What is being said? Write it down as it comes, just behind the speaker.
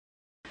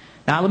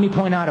Now, let me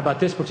point out about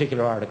this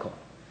particular article.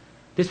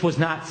 This was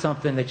not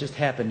something that just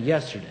happened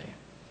yesterday.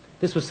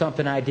 This was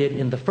something I did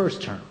in the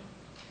first term.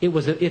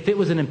 If it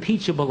was an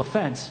impeachable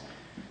offense,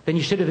 then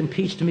you should have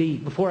impeached me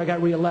before I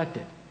got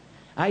reelected.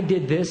 I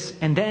did this,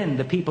 and then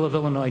the people of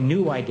Illinois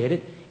knew I did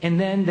it, and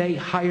then they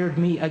hired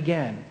me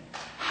again.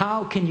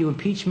 How can you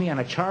impeach me on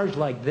a charge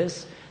like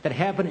this that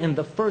happened in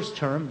the first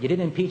term? You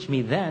didn't impeach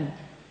me then,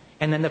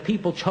 and then the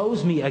people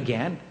chose me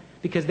again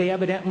because they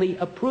evidently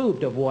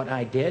approved of what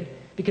I did,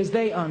 because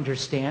they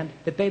understand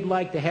that they'd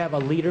like to have a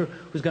leader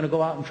who's going to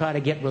go out and try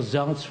to get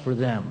results for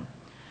them.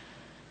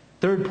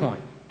 Third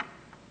point,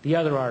 the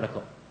other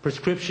article,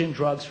 prescription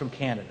drugs from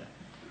Canada.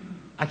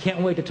 I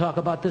can't wait to talk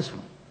about this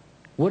one.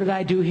 What did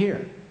I do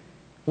here?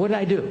 What did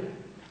I do?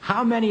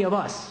 How many of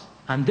us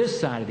on this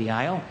side of the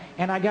aisle,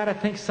 and I got to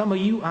think some of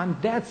you on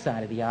that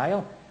side of the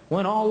aisle,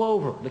 went all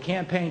over the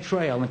campaign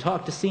trail and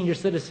talked to senior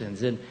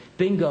citizens in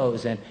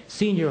bingos and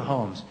senior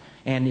homes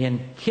and in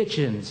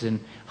kitchens and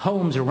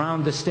homes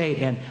around the state,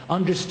 and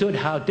understood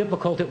how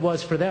difficult it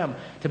was for them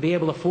to be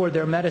able to afford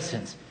their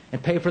medicines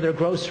and pay for their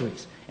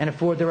groceries and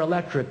afford their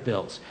electric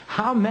bills.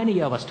 How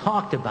many of us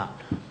talked about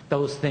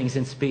those things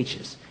in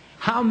speeches?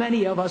 How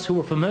many of us who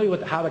were familiar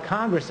with how the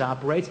Congress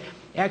operates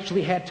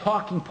actually had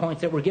talking points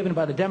that were given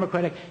by the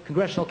Democratic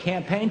Congressional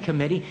Campaign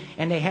Committee,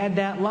 and they had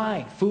that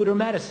line, food or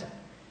medicine,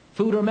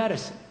 food or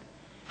medicine?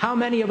 How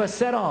many of us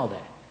said all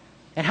that?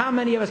 And how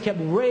many of us kept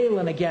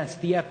railing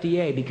against the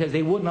FDA because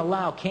they wouldn't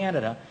allow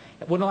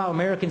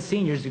American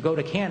seniors to go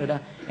to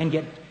Canada and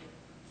get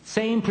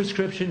same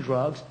prescription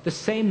drugs, the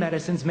same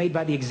medicines made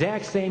by the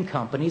exact same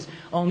companies,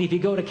 only if you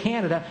go to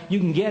Canada, you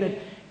can get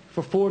it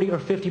for 40 or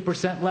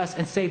 50% less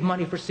and save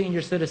money for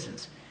senior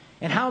citizens.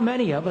 And how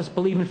many of us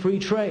believe in free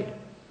trade?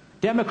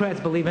 Democrats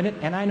believe in it,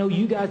 and I know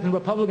you guys on the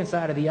Republican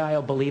side of the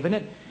aisle believe in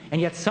it,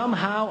 and yet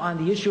somehow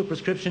on the issue of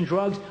prescription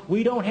drugs,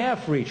 we don't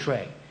have free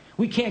trade.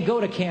 We can't go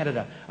to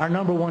Canada, our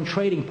 #1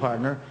 trading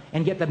partner,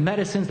 and get the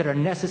medicines that are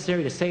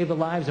necessary to save the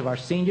lives of our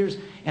seniors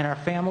and our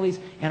families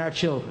and our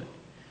children.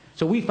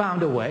 So we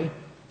found a way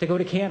to go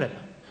to Canada.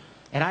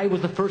 And I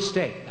was the first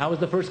state. I was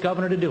the first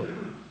governor to do it.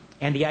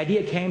 And the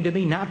idea came to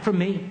me, not from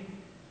me,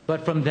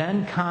 but from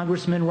then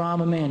Congressman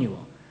Rahm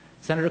Emanuel.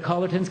 Senator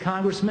Cullerton's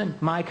congressman,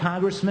 my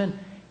congressman,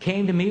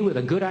 came to me with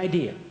a good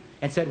idea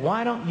and said,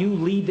 why don't you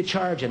lead the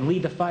charge and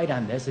lead the fight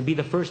on this and be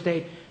the first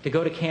state to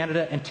go to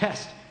Canada and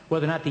test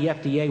whether or not the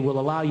FDA will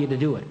allow you to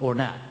do it or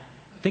not.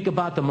 Think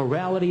about the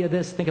morality of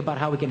this. Think about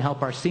how we can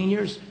help our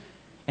seniors,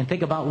 and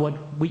think about what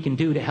we can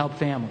do to help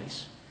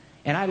families.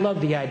 And I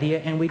loved the idea,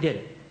 and we did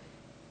it.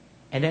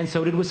 And then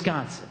so did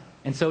Wisconsin,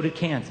 and so did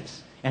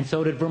Kansas, and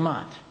so did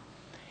Vermont.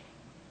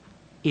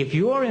 If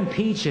you're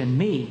impeaching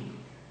me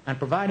on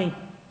providing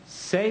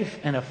safe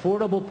and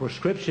affordable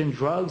prescription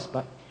drugs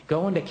by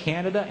going to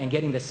Canada and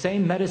getting the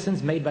same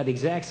medicines made by the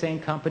exact same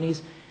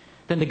companies,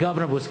 then the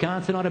governor of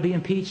Wisconsin ought to be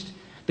impeached,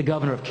 the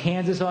governor of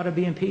Kansas ought to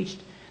be impeached,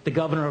 the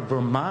governor of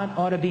Vermont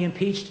ought to be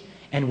impeached,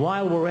 and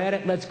while we're at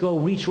it, let's go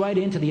reach right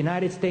into the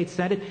United States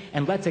Senate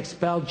and let's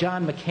expel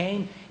John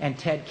McCain and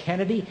Ted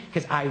Kennedy,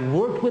 because I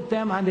worked with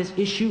them on this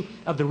issue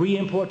of the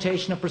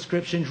reimportation of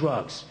prescription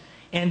drugs.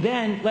 And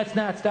then let's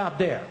not stop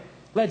there.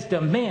 Let's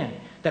demand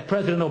that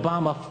President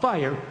Obama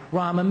fire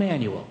Rahm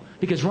Emanuel,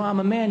 because Rahm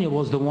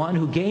Emanuel is the one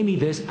who gave me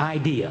this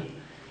idea.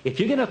 If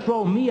you're going to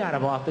throw me out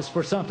of office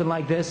for something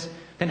like this,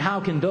 then how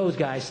can those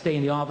guys stay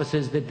in the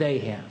offices that they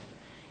have?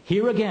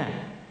 Here again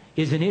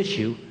is an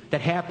issue that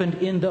happened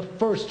in the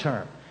first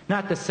term,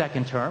 not the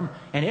second term,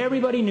 and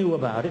everybody knew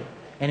about it,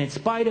 and in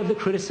spite of the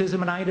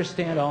criticism, and I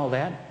understand all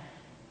that,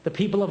 the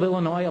people of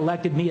Illinois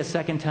elected me a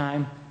second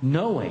time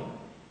knowing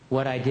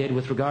what I did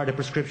with regard to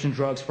prescription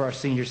drugs for our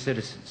senior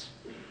citizens.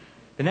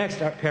 The next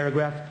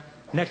paragraph,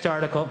 next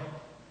article,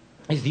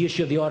 is the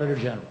issue of the Auditor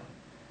General.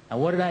 Now,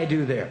 what did I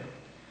do there?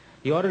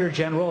 The Auditor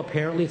General,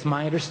 apparently, it's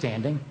my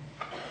understanding,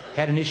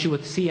 had an issue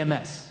with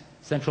CMS,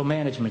 Central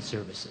Management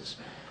Services.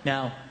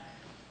 Now,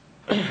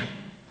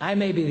 I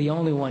may be the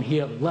only one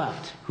here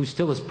left who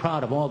still is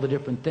proud of all the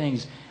different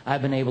things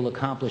I've been able to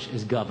accomplish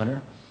as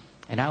governor.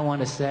 And I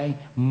want to say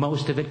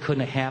most of it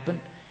couldn't have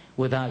happened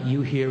without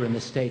you here in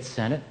the state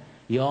Senate.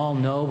 You all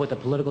know what the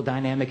political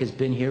dynamic has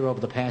been here over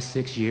the past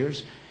 6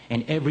 years.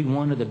 And every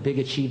one of the big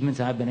achievements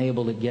I've been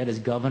able to get as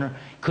governor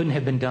couldn't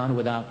have been done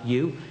without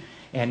you,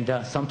 and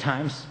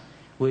sometimes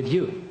with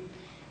you.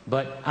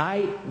 But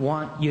I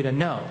want you to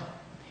know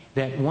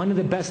that one of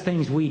the best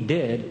things we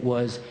did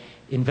was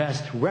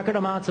invest record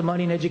amounts of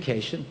money in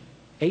education,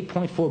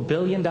 $8.4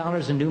 billion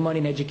in new money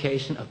in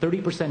education, a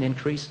 30%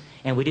 increase,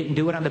 and we didn't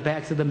do it on the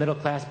backs of the middle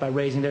class by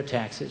raising their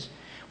taxes.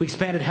 We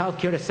expanded health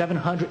care to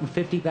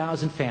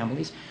 750,000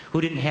 families who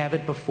didn't have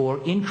it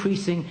before,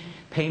 increasing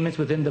payments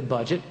within the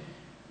budget,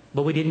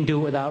 but we didn't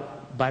do it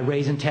by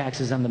raising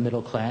taxes on the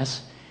middle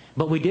class.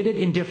 But we did it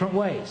in different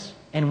ways.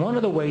 And one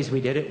of the ways we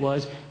did it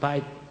was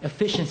by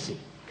efficiency,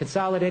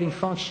 consolidating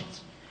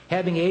functions,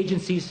 having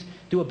agencies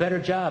do a better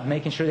job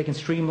making sure they can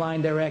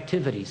streamline their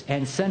activities.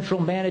 And Central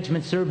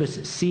Management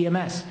Services,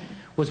 CMS,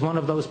 was one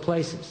of those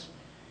places.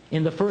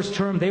 In the first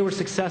term, they were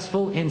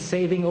successful in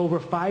saving over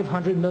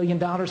 $500 million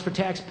for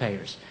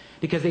taxpayers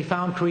because they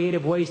found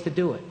creative ways to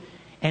do it.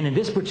 And in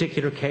this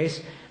particular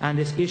case, on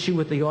this issue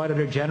with the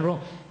Auditor General,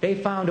 they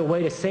found a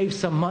way to save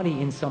some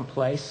money in some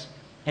place,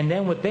 and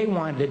then what they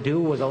wanted to do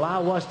was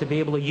allow us to be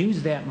able to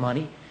use that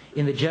money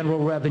in the General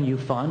Revenue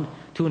Fund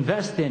to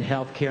invest in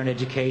health care and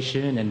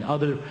education and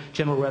other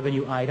general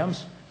revenue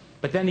items.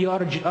 But then the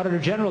Auditor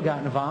General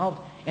got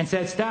involved and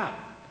said, stop,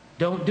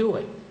 don't do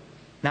it.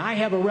 Now, I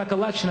have a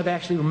recollection of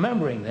actually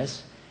remembering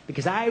this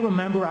because I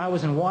remember I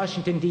was in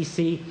Washington,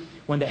 D.C.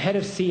 when the head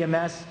of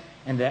CMS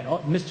and that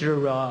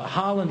Mr.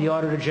 Holland, the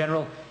Auditor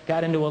General,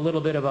 got into a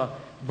little bit of a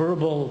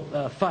verbal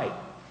fight.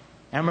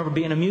 I remember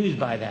being amused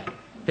by that,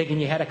 thinking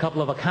you had a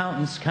couple of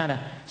accountants kind of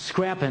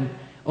scrapping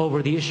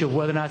over the issue of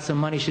whether or not some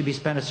money should be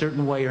spent a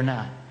certain way or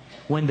not.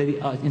 When the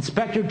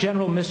Inspector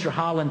General, Mr.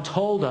 Holland,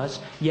 told us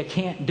you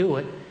can't do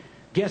it,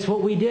 guess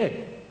what we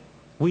did?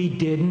 We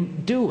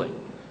didn't do it.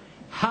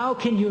 How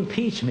can you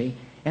impeach me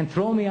and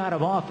throw me out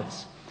of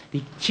office?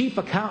 The chief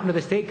accountant of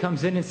the state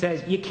comes in and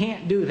says, you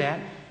can't do that.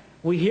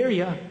 We hear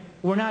you.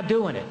 We're not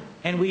doing it.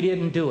 And we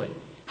didn't do it.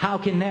 How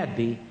can that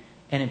be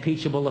an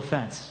impeachable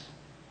offense?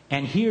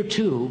 And here,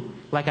 too,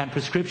 like on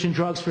prescription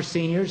drugs for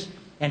seniors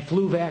and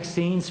flu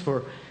vaccines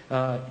for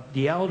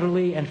the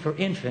elderly and for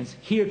infants,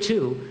 here,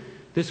 too,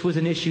 this was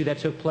an issue that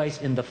took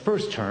place in the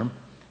first term,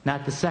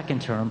 not the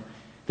second term.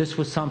 This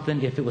was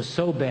something, if it was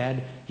so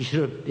bad, you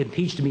should have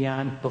impeached me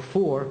on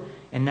before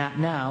and not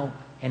now.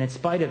 And in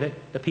spite of it,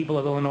 the people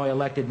of Illinois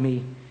elected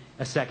me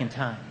a second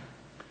time.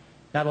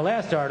 Now, the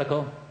last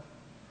article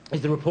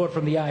is the report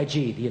from the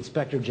IG, the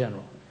Inspector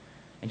General.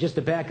 And just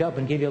to back up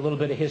and give you a little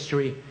bit of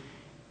history,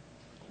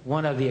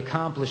 one of the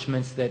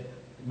accomplishments that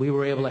we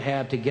were able to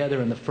have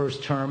together in the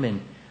first term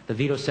in the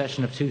veto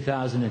session of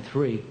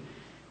 2003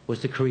 was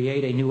to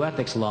create a new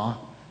ethics law,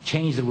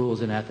 change the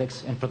rules in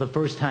ethics, and for the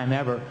first time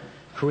ever,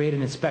 create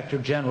an Inspector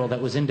General that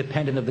was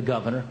independent of the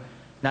governor,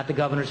 not the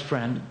governor's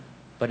friend,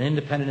 but an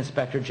independent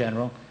Inspector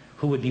General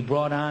who would be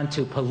brought on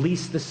to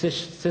police the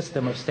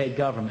system of state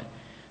government,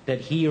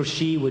 that he or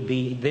she would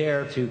be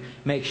there to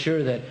make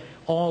sure that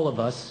all of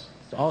us,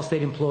 all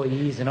state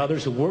employees and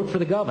others who work for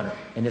the governor,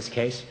 in this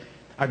case,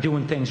 are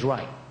doing things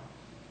right.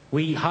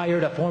 We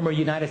hired a former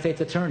United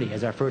States attorney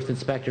as our first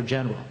Inspector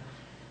General.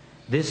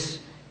 This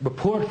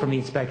report from the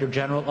Inspector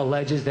General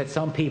alleges that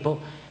some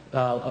people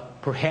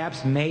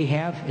perhaps may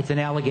have, it's an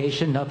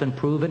allegation, nothing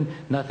proven,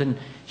 nothing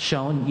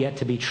shown yet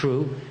to be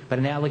true, but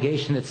an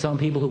allegation that some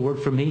people who work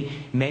for me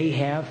may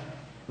have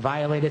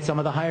violated some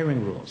of the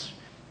hiring rules.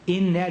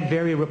 In that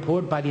very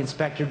report by the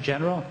Inspector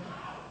General,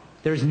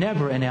 there's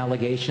never an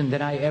allegation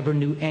that I ever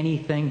knew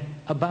anything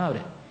about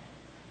it.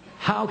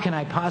 How can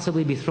I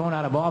possibly be thrown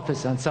out of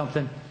office on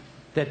something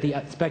that the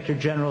Inspector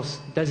General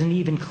doesn't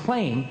even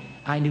claim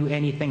I knew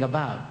anything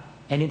about?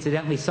 And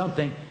incidentally,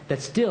 something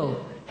that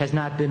still has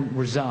not been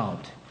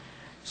resolved.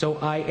 So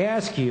I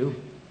ask you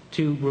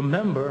to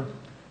remember,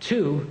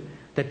 too,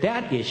 that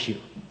that issue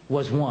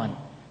was one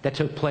that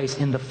took place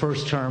in the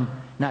first term,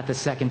 not the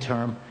second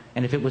term.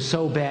 And if it was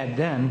so bad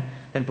then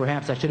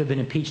perhaps I should have been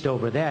impeached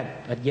over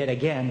that. But yet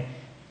again,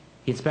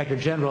 the Inspector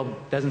General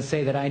doesn't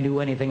say that I knew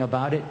anything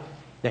about it.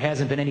 There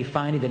hasn't been any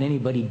finding that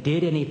anybody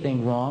did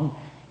anything wrong.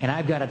 And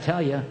I've got to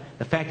tell you,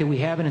 the fact that we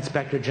have an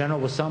Inspector General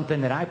was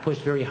something that I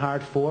pushed very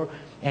hard for.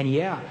 And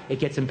yeah, it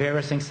gets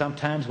embarrassing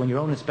sometimes when your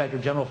own Inspector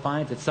General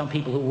finds that some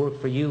people who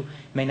work for you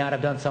may not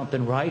have done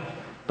something right.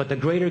 But the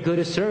greater good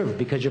is served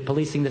because you're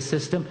policing the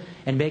system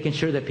and making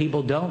sure that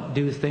people don't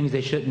do things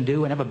they shouldn't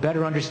do and have a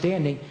better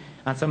understanding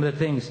on some of the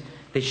things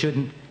they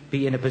shouldn't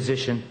be in a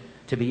position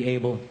to be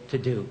able to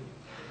do.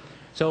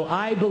 So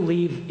I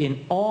believe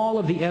in all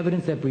of the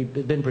evidence that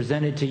we've been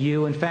presented to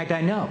you. In fact,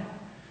 I know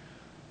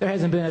there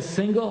hasn't been a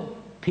single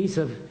piece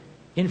of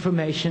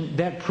information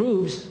that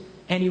proves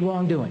any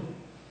wrongdoing.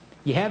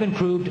 You haven't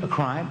proved a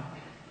crime,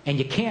 and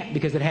you can't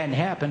because it hadn't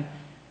happened.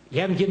 You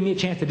haven't given me a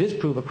chance to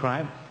disprove a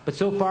crime, but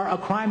so far a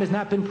crime has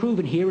not been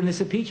proven here in this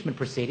impeachment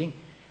proceeding.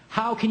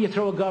 How can you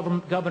throw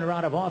a governor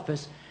out of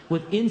office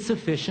with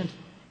insufficient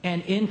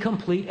and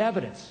incomplete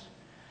evidence?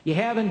 You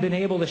haven't been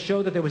able to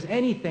show that there was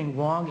anything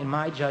wrong, in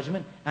my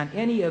judgment, on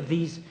any of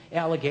these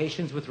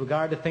allegations with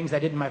regard to things I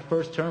did in my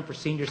first term for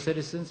senior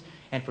citizens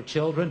and for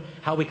children,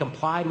 how we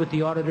complied with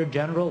the Auditor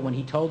General when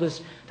he told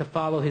us to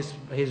follow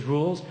his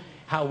rules,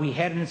 how we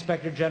had an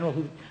Inspector General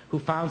who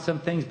found some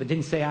things but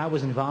didn't say I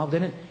was involved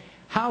in it.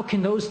 How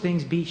can those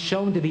things be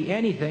shown to be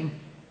anything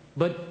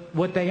but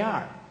what they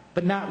are,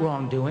 but not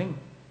wrongdoing?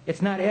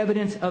 It's not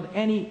evidence of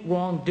any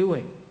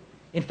wrongdoing.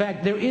 In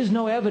fact, there is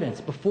no evidence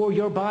before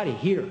your body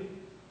here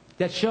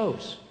that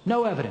shows,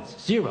 no evidence,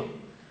 zero,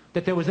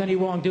 that there was any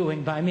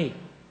wrongdoing by me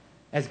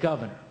as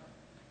governor.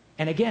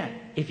 And again,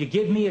 if you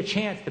give me a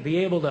chance to be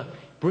able to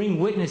bring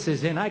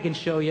witnesses in, I can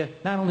show you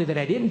not only that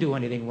I didn't do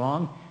anything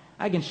wrong,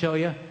 I can show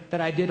you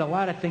that I did a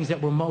lot of things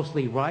that were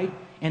mostly right,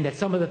 and that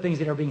some of the things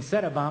that are being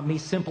said about me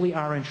simply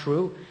aren't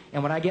true.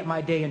 And when I get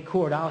my day in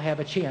court, I'll have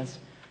a chance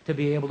to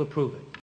be able to prove it.